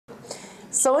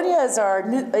Sonja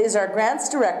is our grants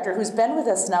director who's been with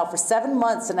us now for 7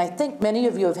 months, and I think many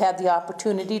of you have had the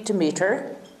opportunity to meet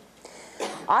her.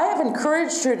 I have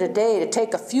encouraged her today to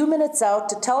take a few minutes out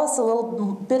to tell us a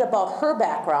little bit about her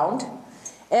background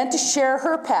and to share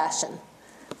her passion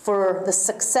for the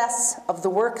success of the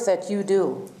work that you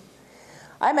do.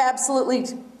 I'm absolutely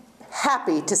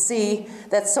happy to see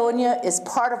that Sonja is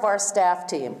part of our staff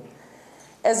team.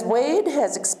 As Wade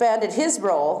has expanded his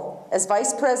role as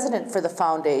Vice President for the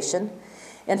Foundation,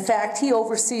 in fact, he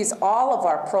oversees all of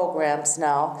our programs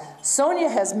now,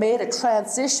 Sonja has made a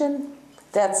transition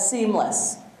that's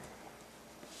seamless.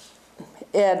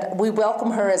 And we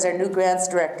welcome her as our new grants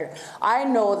director. I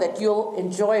know that you'll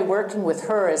enjoy working with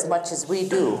her as much as we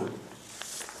do.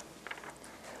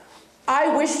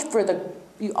 I wish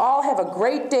you all have a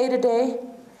great day today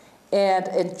and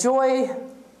enjoy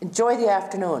the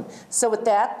afternoon. So with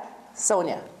that,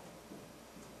 Sonja.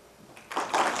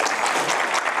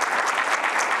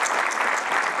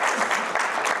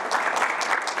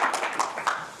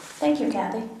 Thank you,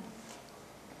 Kathy.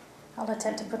 I'll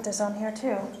attempt to put this on here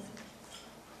too.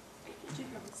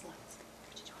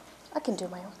 I can do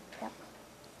my own. Yep.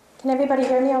 Can everybody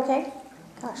hear me okay?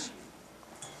 Gosh.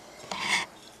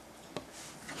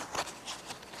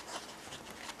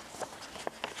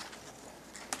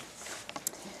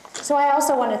 So I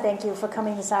also want to thank you for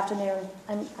coming this afternoon.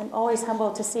 I'm always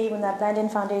humbled to see when that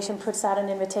Blandin Foundation puts out an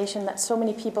invitation that so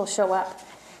many people show up.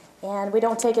 And we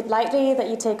don't take it lightly that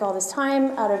you take all this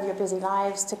time out of your busy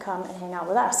lives to come and hang out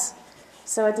with us.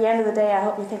 So at the end of the day, I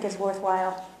hope you think it's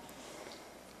worthwhile.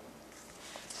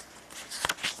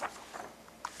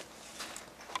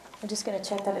 I'm just going to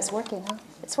check that it's working, huh?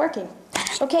 It's working.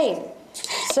 Okay,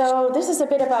 so this is a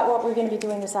bit about what we're going to be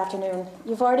doing this afternoon.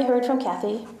 You've already heard from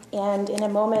Kathy, and in a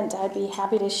moment I'd be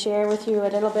happy to share with you a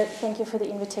little bit, thank you for the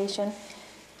invitation,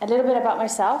 a little bit about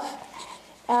myself,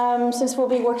 since we'll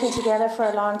be working together for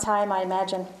a long time, I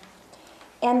imagine.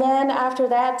 And then after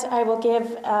that, I will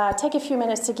take a few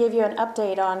minutes to give you an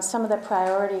update on some of the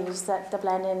priorities that the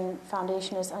Blandin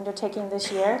Foundation is undertaking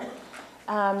this year.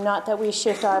 Not that we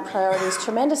shift our priorities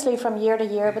tremendously from year to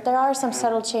year, but there are some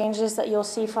subtle changes that you'll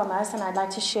see from us, and I'd like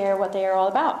to share what they are all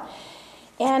about.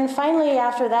 And finally,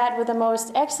 after that, with the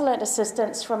most excellent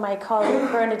assistance from my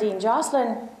colleague Bernadine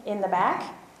Jocelyn in the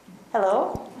back.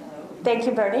 Hello. Hello. Thank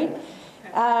you, Bernie.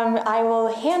 I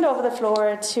will hand over the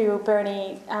floor to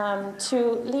Bernie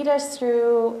to lead us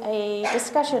through a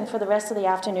discussion for the rest of the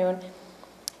afternoon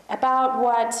about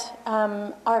what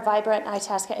our vibrant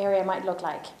Itasca area might look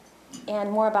like.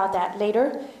 And more about that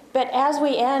later. But as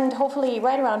we end, hopefully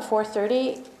right around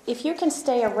 4:30, if you can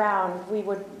stay around, we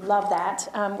would love that.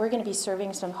 We're going to be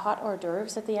serving some hot hors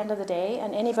d'oeuvres at the end of the day,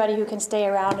 and anybody who can stay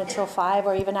around until 5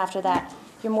 or even after that,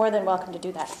 you're more than welcome to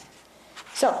do that.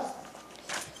 So,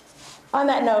 on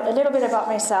that note, a little bit about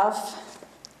myself.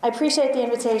 I appreciate the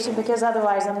invitation because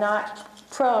otherwise I'm not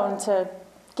prone to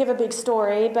give a big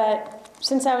story, but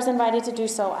since I was invited to do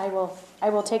so, I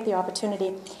will take the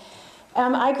opportunity.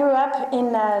 I grew up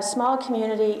in a small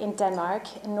community in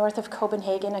Denmark, north of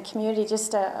Copenhagen, a community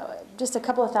just a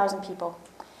couple of thousand people.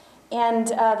 And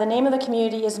the name of the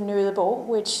community is Nødebo,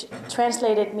 which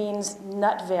translated means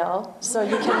Nutville, so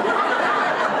you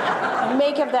can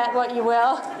make of that what you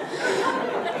will.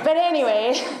 But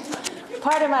anyway,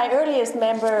 part of my earliest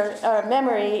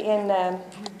memory in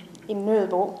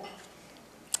Nødebo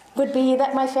would be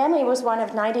that my family was one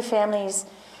of 90 families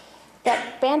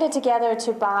that banded together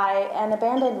to buy an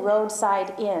abandoned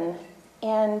roadside inn,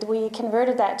 and we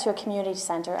converted that to a community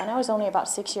center, and I was only about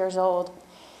 6 years old.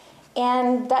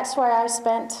 And that's where I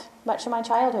spent much of my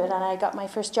childhood, and I got my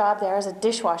first job there as a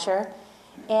dishwasher,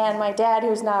 and my dad,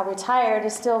 who's now retired,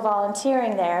 is still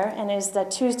volunteering there and is the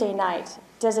Tuesday night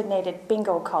designated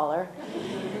bingo caller.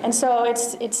 And so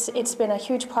it's been a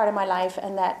huge part of my life,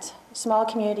 and that small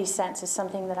community sense is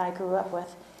something that I grew up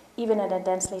with, even in a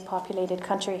densely populated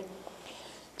country.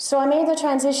 So I made the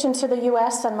transition to the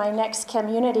US, and my next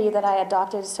community that I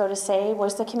adopted, so to say,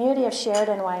 was the community of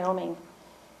Sheridan, Wyoming.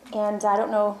 And I don't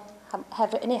know,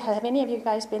 have any of you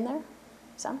guys been there?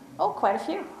 Some? Oh, quite a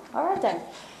few. All right then.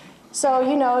 So,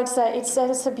 you know, it's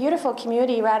a beautiful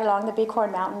community right along the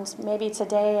Bighorn Mountains, maybe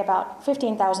today about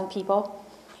 15,000 people.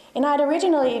 And I'd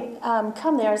originally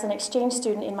come there as an exchange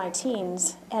student in my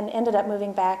teens and ended up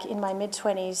moving back in my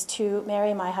mid-20s to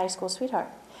marry my high school sweetheart.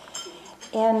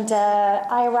 And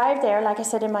I arrived there, like I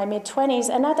said, in my mid-20s,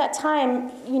 and at that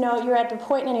time, you know, you're at the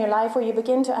point in your life where you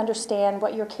begin to understand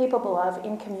what you're capable of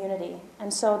in community.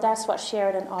 And so that's what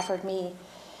Sheridan offered me.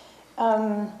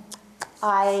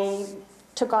 I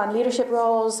took on leadership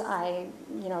roles. I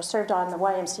served on the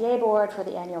YMCA board for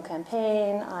the annual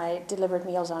campaign. I delivered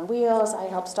Meals on Wheels. I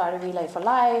helped start a Relay for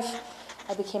Life.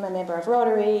 I became a member of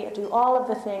Rotary. I do all of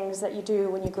the things that you do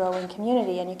when you grow in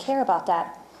community and you care about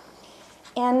that.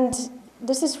 And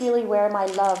this is really where my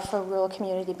love for rural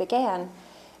community began.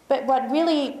 But what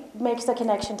really makes the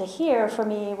connection to here for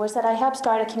me was that I helped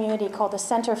start a community called the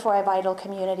Center for a Vital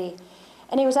Community.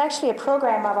 And it was actually a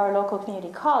program of our local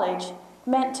community college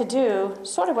meant to do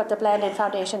sort of what the Blandin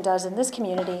Foundation does in this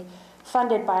community,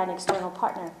 funded by an external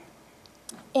partner.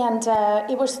 And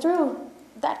it was through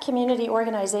that community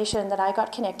organization that I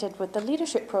got connected with the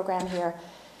leadership program here,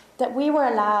 that we were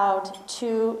allowed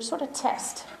to sort of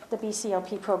test the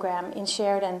BCLP program in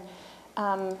Sheridan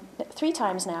 3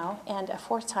 times now, and a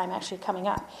 4th time actually coming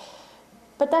up.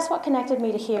 But that's what connected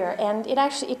me to here, and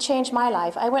it changed my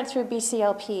life. I went through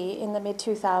BCLP in the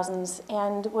mid-2000s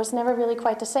and was never really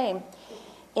quite the same.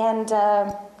 And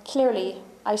clearly,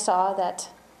 I saw that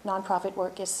nonprofit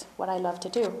work is what I love to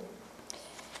do.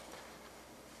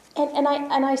 And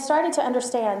I started to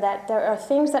understand that there are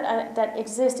things that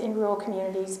exist in rural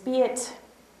communities, be it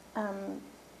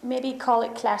maybe call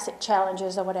it classic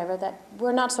challenges or whatever, that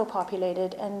we're not so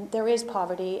populated, and there is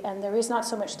poverty, and there is not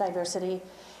so much diversity,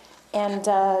 and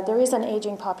there is an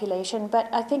aging population. But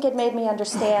I think it made me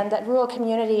understand that rural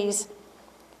communities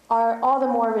are all the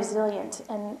more resilient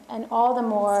and all the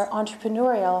more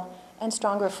entrepreneurial and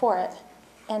stronger for it,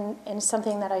 and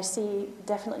something that I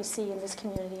definitely see in this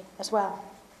community as well.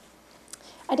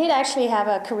 I did actually have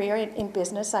a career in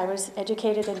business. I was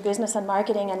educated in business and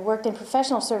marketing and worked in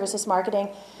professional services marketing.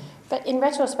 But in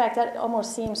retrospect, that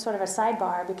almost seems sort of a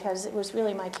sidebar, because it was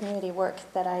really my community work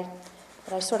that I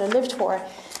sort of lived for.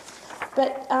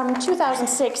 But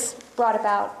 2006 brought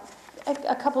about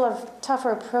a couple of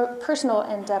tougher personal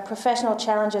and professional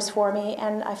challenges for me,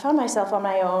 and I found myself on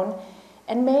my own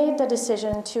and made the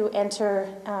decision to enter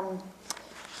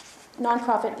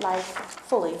nonprofit life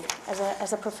fully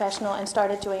as a professional, and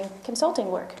started doing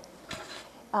consulting work.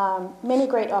 Many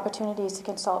great opportunities to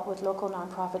consult with local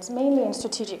nonprofits, mainly in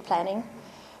strategic planning.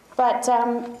 But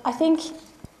I think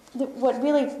what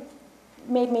really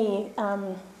made me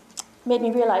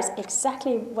realize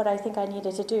exactly what I think I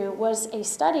needed to do was a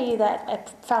study that a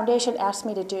foundation asked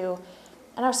me to do.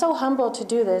 And I was so humbled to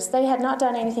do this. They had not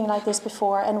done anything like this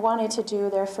before and wanted to do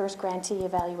their first grantee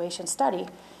evaluation study.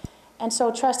 And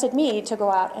so trusted me to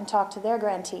go out and talk to their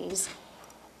grantees.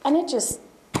 And it just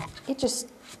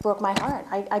broke my heart.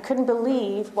 I couldn't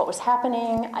believe what was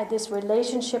happening. This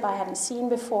relationship I hadn't seen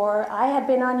before. I had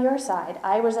been on your side.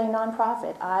 I was a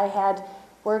nonprofit. I had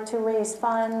worked to raise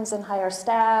funds and hire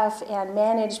staff and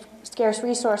manage scarce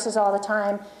resources all the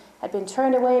time. I'd been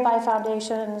turned away by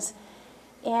foundations.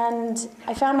 And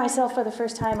I found myself for the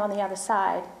first time on the other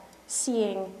side,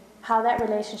 seeing how that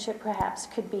relationship perhaps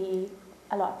could be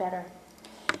a lot better.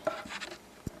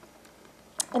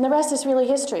 And the rest is really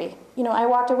history. I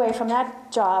walked away from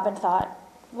that job and thought,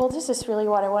 well, this is really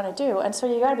what I want to do. And so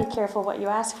you got to be careful what you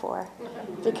ask for,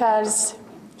 because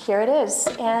here it is.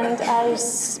 And I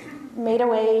made a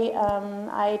way.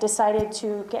 I decided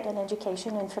to get an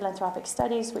education in philanthropic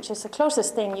studies, which is the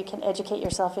closest thing you can educate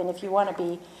yourself in if you want to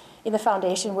be in the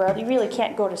foundation world. You really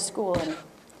can't go to school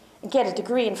and get a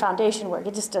degree in foundation work.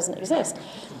 It just doesn't exist.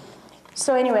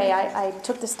 So anyway, I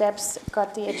took the steps,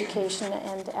 got the education,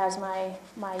 and as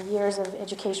my years of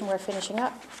education were finishing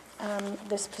up,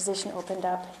 this position opened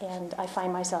up, and I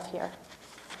find myself here.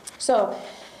 So,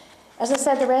 as I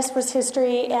said, the rest was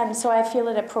history, and so I feel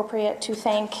it appropriate to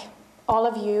thank all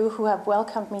of you who have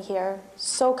welcomed me here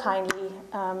so kindly.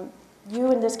 You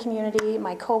in this community,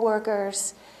 my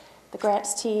coworkers, the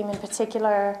grants team in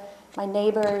particular, my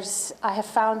neighbors. I have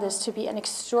found this to be an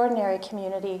extraordinary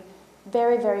community.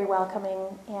 Very, very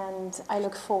welcoming, and I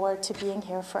look forward to being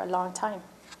here for a long time.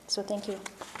 So thank you.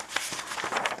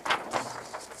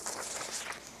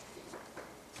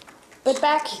 But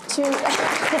back to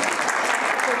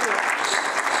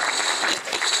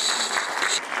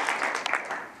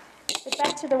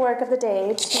back to the work of the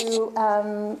day,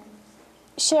 to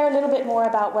share a little bit more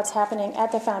about what's happening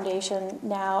at the foundation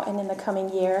now and in the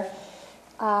coming year.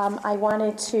 I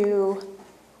wanted to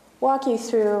walk you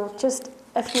through just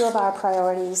a few of our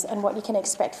priorities and what you can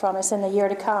expect from us in the year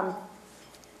to come.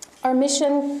 Our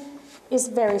mission is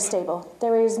very stable.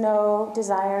 There is no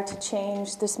desire to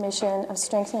change this mission of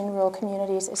strengthening rural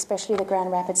communities, especially the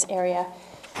Grand Rapids area.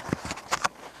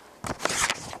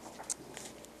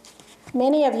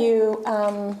 Many of you,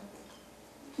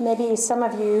 maybe some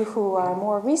of you who are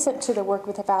more recent to the work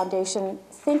with the foundation,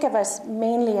 think of us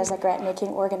mainly as a grant-making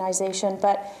organization,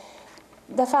 but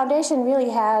the foundation really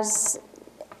has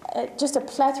just a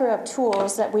plethora of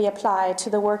tools that we apply to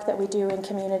the work that we do in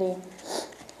community.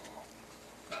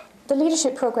 The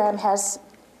leadership program has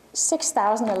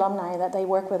 6,000 alumni that they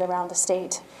work with around the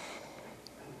state.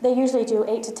 They usually do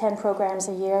 8 to 10 programs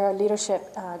a year,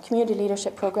 community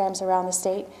leadership programs around the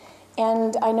state.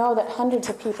 And I know that hundreds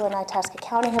of people in Itasca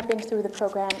County have been through the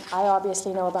program. I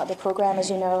obviously know about the program, as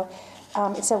you know.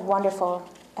 It's a wonderful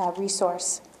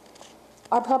resource.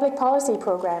 Our public policy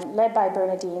program, led by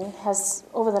Bernadine, has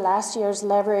over the last years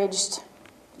leveraged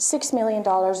 $6 million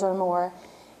or more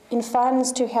in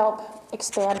funds to help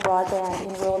expand broadband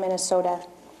in rural Minnesota.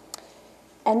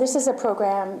 And this is a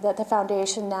program that the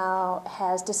foundation now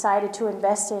has decided to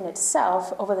invest in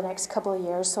itself over the next couple of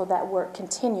years, so that work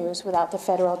continues without the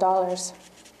federal dollars.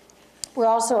 We're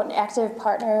also an active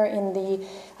partner in the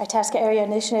Itasca Area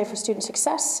Initiative for Student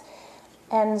Success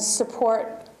and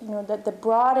support the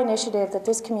broad initiative that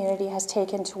this community has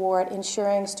taken toward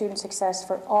ensuring student success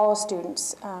for all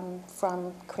students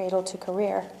from cradle to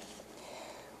career.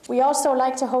 We also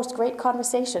like to host great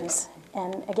conversations.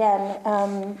 And again,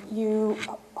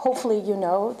 hopefully you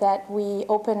know that we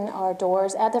open our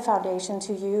doors at the foundation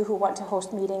to you who want to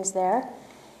host meetings there,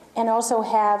 and also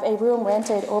have a room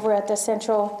rented over at the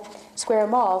Central Square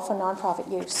Mall for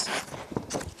nonprofit use.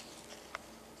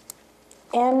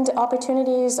 And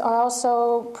opportunities are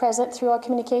also present through our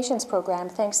communications program,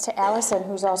 thanks to Allison,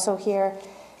 who's also here.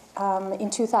 In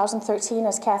 2013,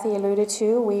 as Kathy alluded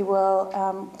to, we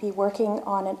will be working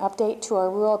on an update to our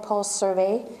Rural Pulse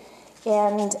survey.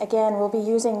 And again, we'll be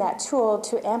using that tool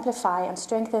to amplify and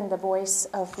strengthen the voice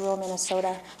of rural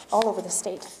Minnesota all over the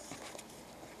state.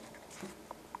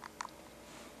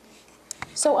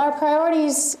 So our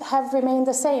priorities have remained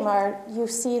the same. You've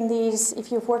seen these,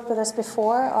 if you've worked with us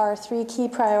before, our 3 key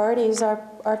priorities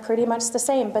are pretty much the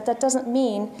same, but that doesn't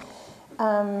mean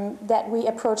that we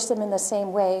approach them in the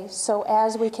same way. So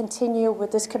as we continue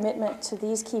with this commitment to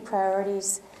these key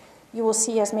priorities, you will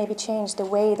see us maybe change the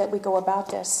way that we go about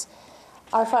this.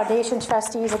 Our foundation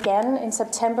trustees, again, in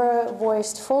September,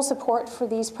 voiced full support for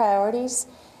these priorities,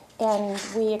 and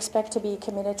we expect to be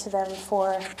committed to them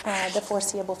for the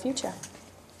foreseeable future.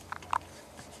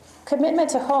 Commitment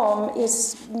to home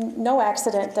is no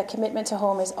accident that commitment to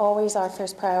home is always our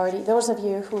first priority. Those of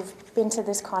you who've been to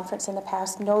this conference in the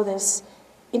past know this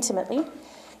intimately.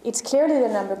 It's clearly the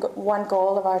 #1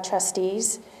 goal of our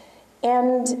trustees,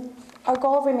 and our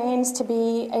goal remains to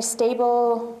be a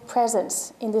stable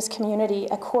presence in this community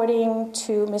according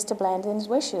to Mr. Blandin's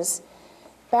wishes,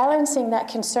 balancing that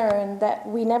concern that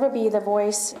we never be the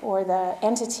voice or the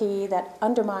entity that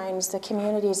undermines the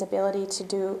community's ability to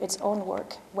do its own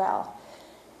work well.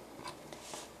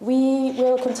 We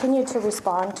will continue to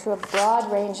respond to a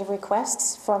broad range of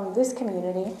requests from this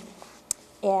community,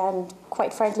 and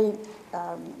quite frankly,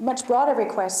 much broader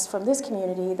requests from this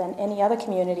community than any other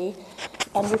community,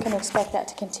 and you can expect that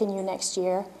to continue next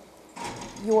year.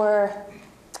 Your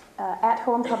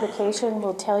at-home publication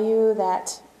will tell you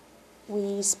that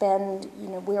we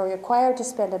are required to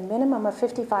spend a minimum of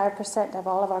 55% of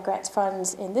all of our grants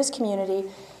funds in this community,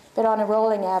 but on a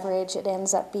rolling average, it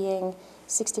ends up being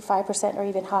 65% or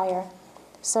even higher.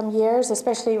 Some years,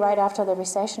 especially right after the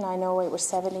recession, I know it was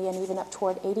 70 and even up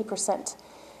toward 80%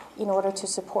 in order to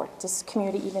support this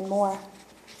community even more.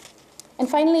 And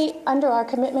finally, under our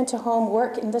commitment to home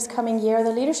work in this coming year,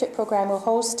 the leadership program will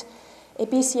host a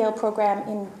BCL program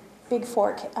in Big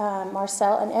Fork,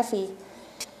 Marcel and Effie.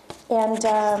 And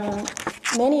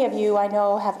many of you, I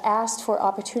know, have asked for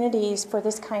opportunities for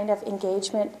this kind of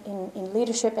engagement in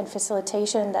leadership and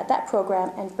facilitation that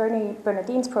program and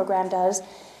Bernadine's program does.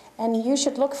 And you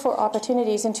should look for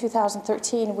opportunities. In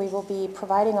 2013, we will be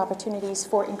providing opportunities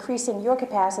for increasing your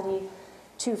capacity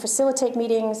to facilitate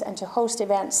meetings and to host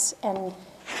events, and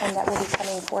that will be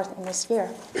coming forth in this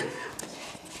year.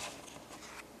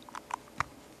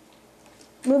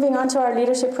 Moving on to our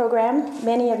leadership program,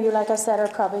 many of you, like I said, are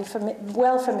probably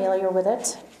well familiar with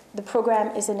it. The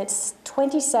program is in its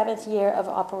 27th year of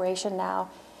operation now.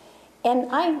 And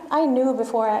I knew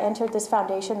before I entered this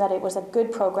foundation that it was a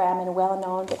good program and well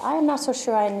known, but I am not so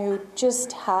sure I knew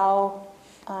just how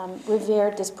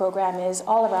revered this program is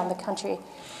all around the country.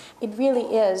 It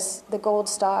really is the gold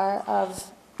star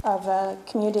of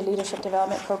community leadership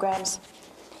development programs.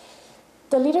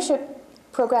 The leadership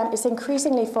program is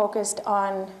increasingly focused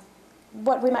on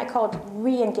what we might call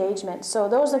re-engagement. So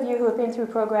those of you who have been through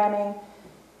programming,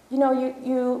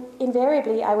 you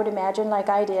invariably, I would imagine, like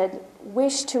I did,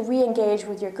 wish to re-engage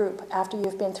with your group after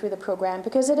you've been through the program,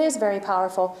 because it is very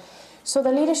powerful. So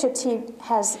the leadership team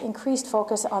has increased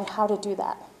focus on how to do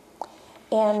that.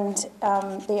 And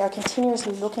they are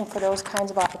continuously looking for those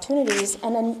kinds of opportunities.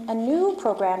 And a new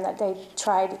program that they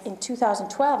tried in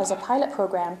 2012 as a pilot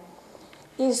program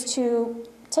is to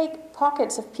take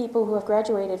pockets of people who have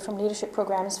graduated from leadership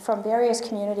programs from various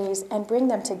communities and bring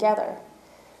them together.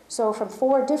 So from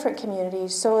 4 different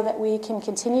communities, so that we can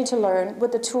continue to learn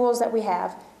with the tools that we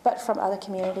have, but from other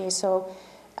communities. So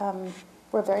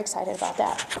we're very excited about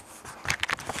that.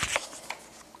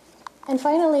 And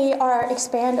finally, our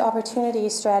Expand Opportunity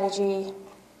strategy,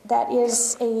 that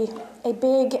is a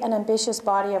big and ambitious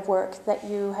body of work that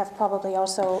you have probably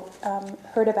also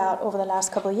heard about over the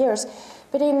last couple of years.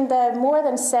 But in the more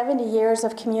than 70 years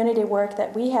of community work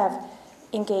that we have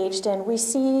engaged in, we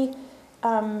see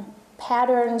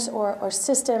patterns or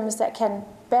systems that can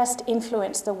best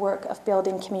influence the work of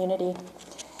building community.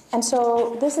 And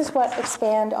so this is what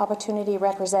Expand Opportunity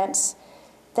represents,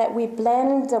 that we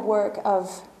blend the work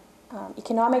of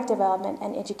economic development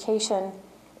and education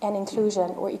and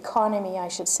inclusion, or economy, I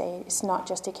should say. It's not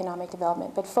just economic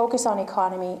development, but focus on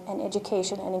economy and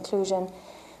education and inclusion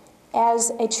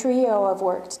as a trio of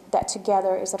work that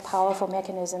together is a powerful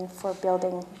mechanism for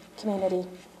building community.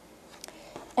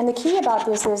 And the key about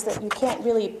this is that you can't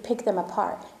really pick them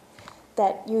apart,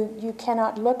 that you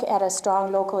cannot look at a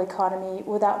strong local economy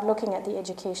without looking at the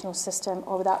educational system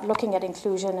or without looking at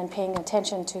inclusion and paying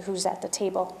attention to who's at the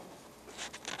table.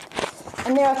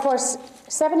 And there, of course,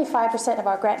 75% of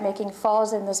our grant making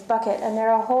falls in this bucket, and there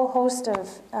are a whole host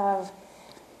of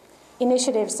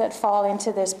initiatives that fall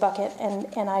into this bucket,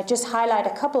 and I just highlight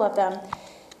a couple of them,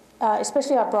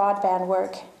 especially our broadband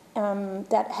work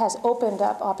that has opened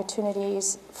up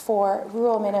opportunities for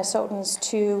rural Minnesotans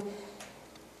to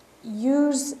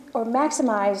use or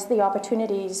maximize the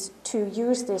opportunities to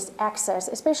use this access,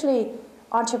 especially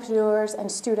entrepreneurs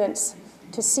and students,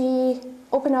 to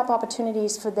open up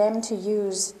opportunities for them to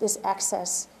use this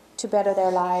access to better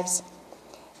their lives.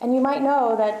 And you might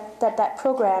know that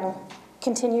program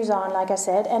continues on, like I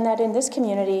said, and that in this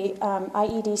community,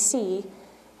 IEDC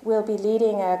will be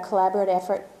leading a collaborative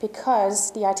effort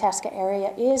because the Itasca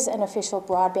area is an official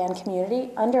broadband community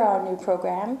under our new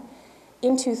program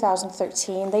in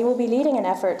 2013. They will be leading an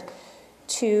effort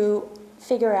to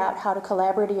figure out how to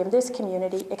collaboratively in this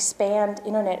community expand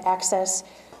internet access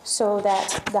so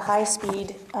that the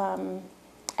high-speed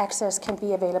access can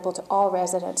be available to all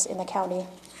residents in the county.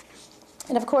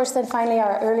 And of course, then finally,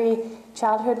 our early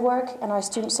childhood work and our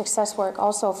student success work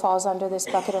also falls under this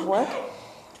bucket of work,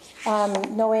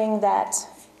 knowing that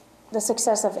the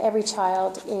success of every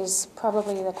child is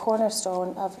probably the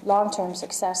cornerstone of long-term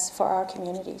success for our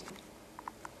community.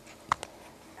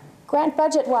 Grant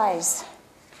budget-wise,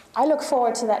 I look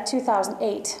forward to that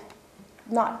 2008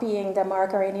 not being the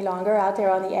marker any longer out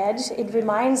there on the edge. It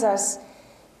reminds us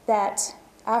that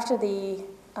after the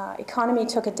economy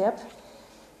took a dip,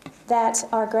 that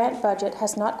our grant budget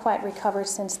has not quite recovered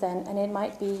since then, and it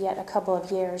might be yet a couple of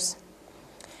years.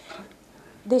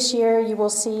 This year, you will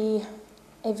see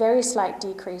a very slight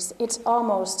decrease. It's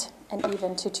almost an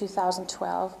even to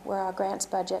 2012, where our grants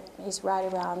budget is right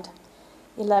around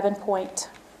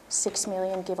 11.6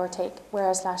 million, give or take,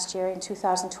 whereas last year in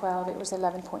 2012, it was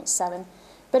 11.7.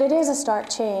 But it is a stark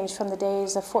change from the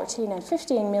days of $14 and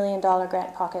 $15 million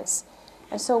grant pockets.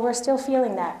 And so we're still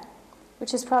feeling that,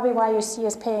 which is probably why you see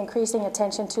us pay increasing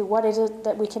attention to what is it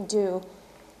that we can do,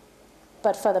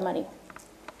 but for the money.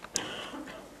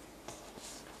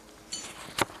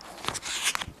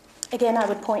 Again, I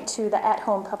would point to the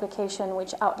at-home publication,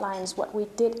 which outlines what we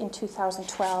did in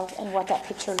 2012 and what that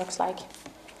picture looks like.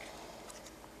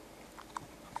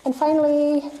 And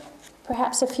finally,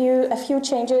 perhaps a few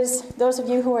changes. Those of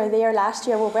you who were there last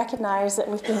year will recognize that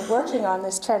we've been working on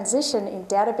this transition in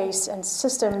database and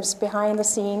systems behind the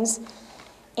scenes.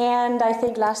 And I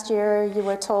think last year you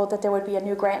were told that there would be a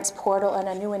new grants portal and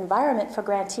a new environment for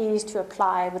grantees to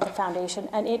apply with the foundation,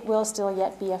 and it will still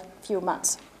yet be a few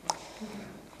months.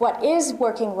 What is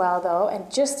working well, though,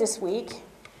 and just this week,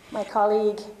 my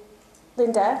colleague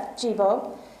Linda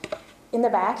Gibo in the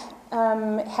back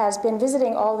has been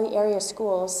visiting all the area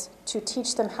schools to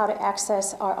teach them how to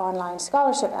access our online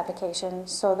scholarship application.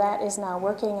 So that is now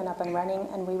working and up and running,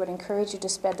 and we would encourage you to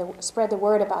spread the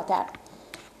word about that.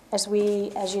 As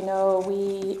you know,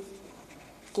 we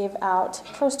give out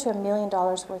close to $1 million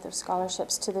worth of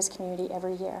scholarships to this community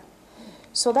every year.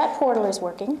 So that portal is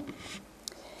working.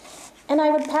 And I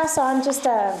would pass on just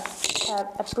a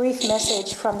brief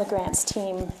message from the grants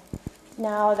team.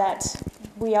 Now that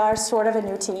we are sort of a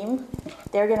new team,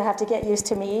 they're going to have to get used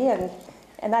to me,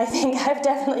 and I think I've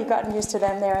definitely gotten used to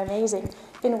them. They're amazing.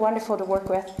 Been wonderful to work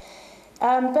with.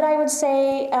 But I would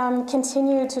say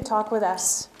continue to talk with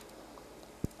us.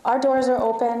 Our doors are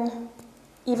open.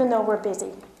 even though we're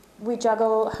busy. We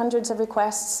juggle hundreds of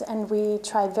requests, and we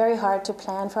try very hard to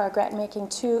plan for our grant making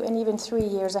 2 and even 3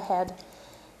 years ahead.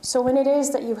 So when it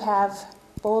is that you have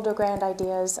bold or grand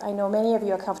ideas, I know many of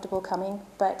you are comfortable coming,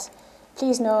 but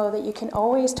please know that you can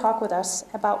always talk with us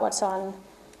about what's on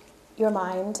your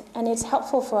mind, and it's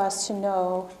helpful for us to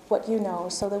know what you know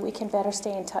so that we can better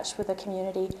stay in touch with the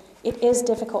community. It is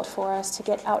difficult for us to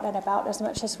get out and about as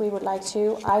much as we would like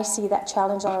to. I see that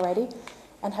challenge already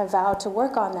and have vowed to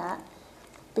work on that,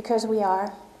 because we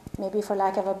are, maybe for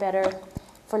lack of a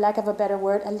better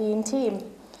word, a lean team.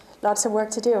 Lots of work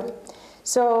to do.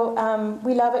 So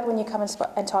we love it when you come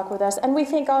and talk with us. And we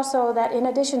think also that in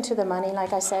addition to the money,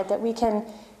 like I said, that we can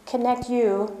connect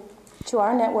you to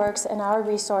our networks and our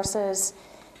resources,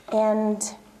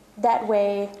 and that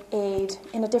way aid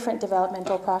in a different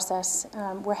developmental process.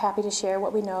 We're happy to share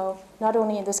what we know, not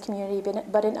only in this community,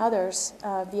 but in others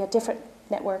via different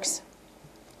networks.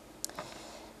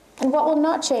 And what will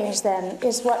not change then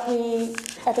is what we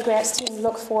at the grants team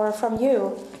look for from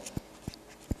you.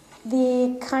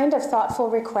 The kind of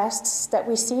thoughtful requests that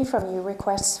we see from you,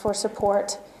 requests for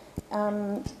support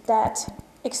that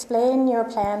explain your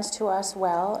plans to us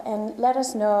well and let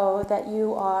us know that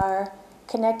you are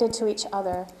connected to each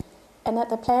other and that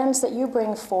the plans that you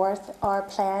bring forth are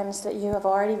plans that you have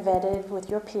already vetted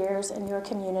with your peers and your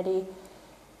community.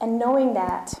 And knowing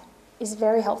that is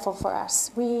very helpful for us.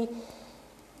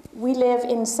 We live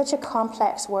in such a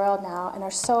complex world now and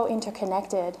are so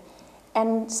interconnected,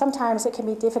 and sometimes it can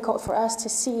be difficult for us to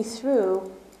see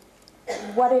through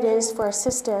what it is for a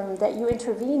system that you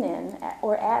intervene in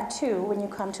or add to when you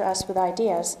come to us with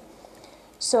ideas.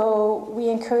 So we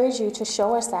encourage you to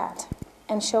show us that,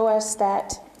 and show us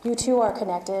that you too are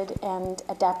connected and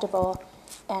adaptable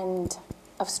and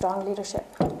of strong leadership.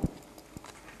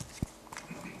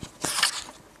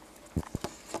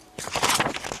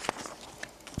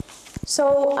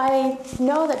 So I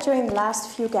know that during the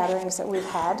last few gatherings that we've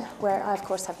had, where I of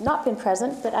course have not been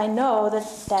present, but I know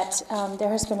that there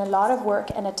has been a lot of work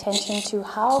and attention to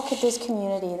how could this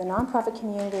community, the nonprofit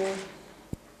community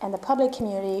and the public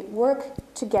community, work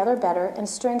together better and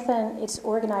strengthen its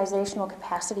organizational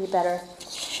capacity better.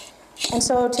 And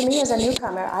so to me as a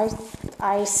newcomer, I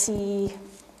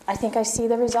think I see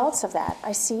the results of that.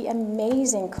 I see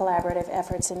amazing collaborative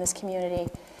efforts in this community.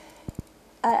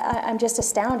 I'm just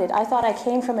astounded. I thought I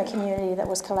came from a community that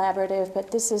was collaborative,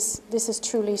 but this is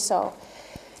truly so.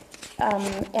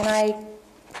 And I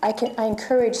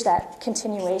encourage that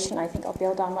continuation. I think I'll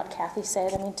build on what Kathy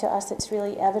said. I mean, to us, it's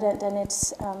really evident, and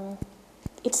it's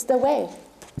the way.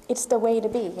 It's the way to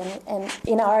be, and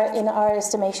in our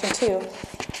estimation too.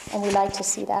 And we like to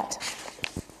see that.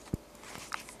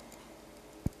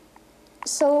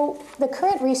 So the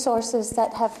current resources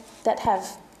that have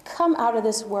come out of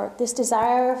this work, this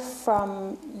desire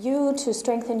from you to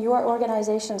strengthen your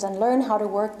organizations and learn how to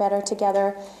work better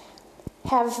together,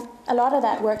 a lot of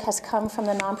that work has come from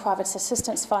the Nonprofits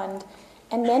Assistance Fund.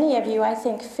 And many of you, I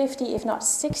think 50, if not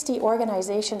 60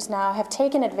 organizations now have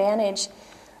taken advantage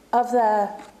of the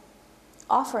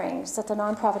offerings that the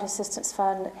Nonprofit Assistance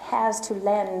Fund has to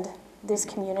lend this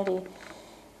community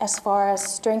as far as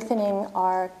strengthening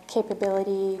our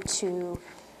capability to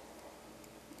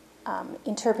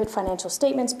interpret financial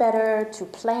statements better, to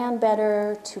plan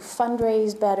better, to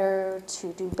fundraise better,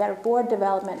 to do better board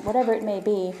development, whatever it may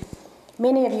be.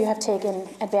 Many of you have taken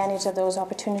advantage of those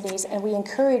opportunities, and we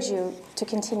encourage you to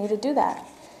continue to do that.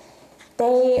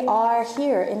 They are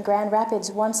here in Grand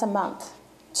Rapids once a month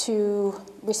to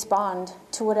respond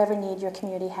to whatever need your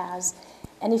community has.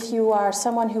 And if you are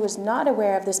someone who is not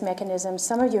aware of this mechanism,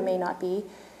 some of you may not be,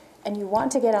 and you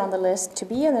want to get on the list to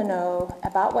be in the know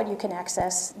about what you can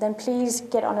access, then please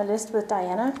get on a list with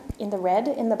Diana in the red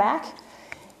in the back,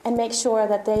 and make sure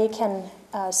that they can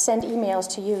send emails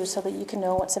to you so that you can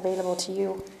know what's available to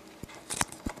you.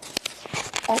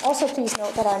 And also please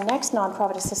note that our next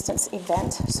nonprofit assistance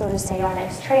event, so to say our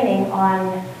next training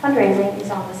on fundraising, is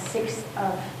on the 6th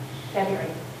of February,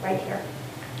 right here.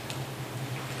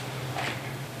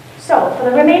 So for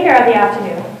the remainder of the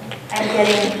afternoon, and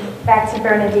getting back to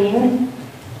Bernadine,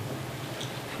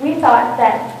 we thought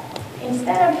that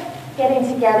instead of getting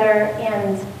together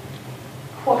and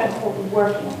quote-unquote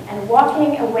working and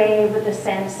walking away with the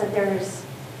sense that there's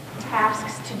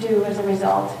tasks to do as a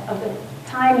result of the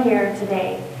time here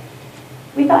today,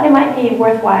 we thought it might be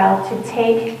worthwhile to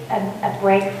take a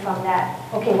break from that,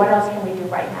 okay, what else can we do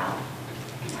right now,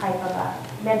 type of a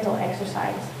mental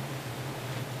exercise.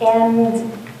 And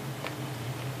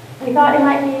we thought it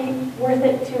might be worth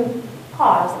it to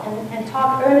pause and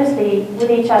talk earnestly with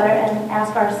each other and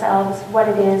ask ourselves what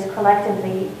it is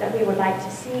collectively that we would like to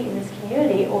see in this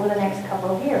community over the next couple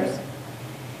of years.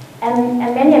 And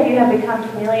many of you have become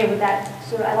familiar with that,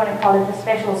 so I want to call it the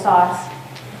special sauce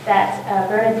that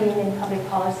Bernadine in public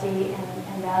policy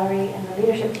and Valerie and the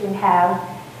leadership team have,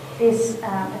 this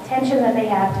attention that they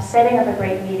have to setting up a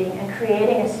great meeting and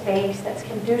creating a space that's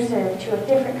conducive to a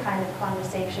different kind of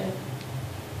conversation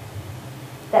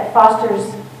that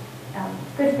fosters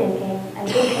good thinking and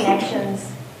good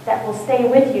connections that will stay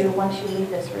with you once you leave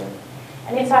this room.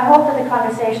 And it's our hope that the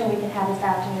conversation we can have this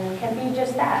afternoon can be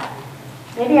just that.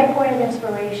 Maybe a point of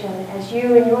inspiration as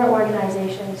you and your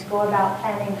organizations go about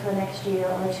planning for the next year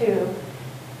or two,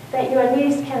 that you at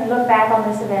least can look back on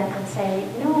this event and say,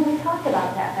 you know, we talked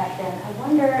about that back then. I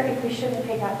wonder if we shouldn't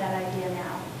pick up that idea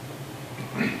now.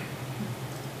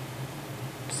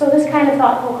 So this kind of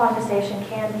thoughtful conversation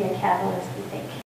can be a catalyst, we think.